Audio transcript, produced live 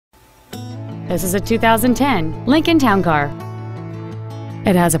This is a 2010 Lincoln Town Car.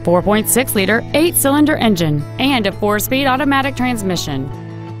 It has a 4.6-liter 8-cylinder engine and a 4-speed automatic transmission.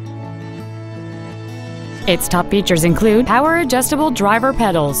 Its top features include power-adjustable driver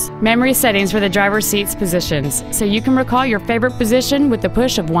pedals, memory settings for the driver's seat's positions, so you can recall your favorite position with the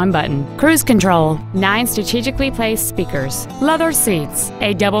push of one button, cruise control, 9 strategically placed speakers, leather seats,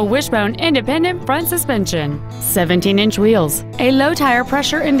 a double wishbone independent front suspension, 17-inch wheels, a low tire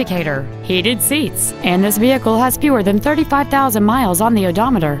pressure indicator, heated seats, and this vehicle has fewer than 35,000 miles on the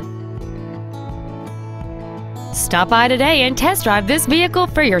odometer. Stop by today and test drive this vehicle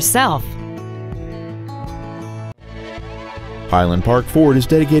for yourself. Highland Park Ford is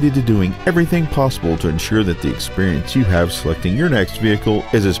dedicated to doing everything possible to ensure that the experience you have selecting your next vehicle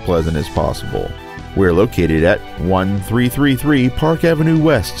is as pleasant as possible. We're located at 1333 Park Avenue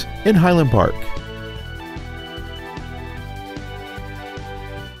West in Highland Park.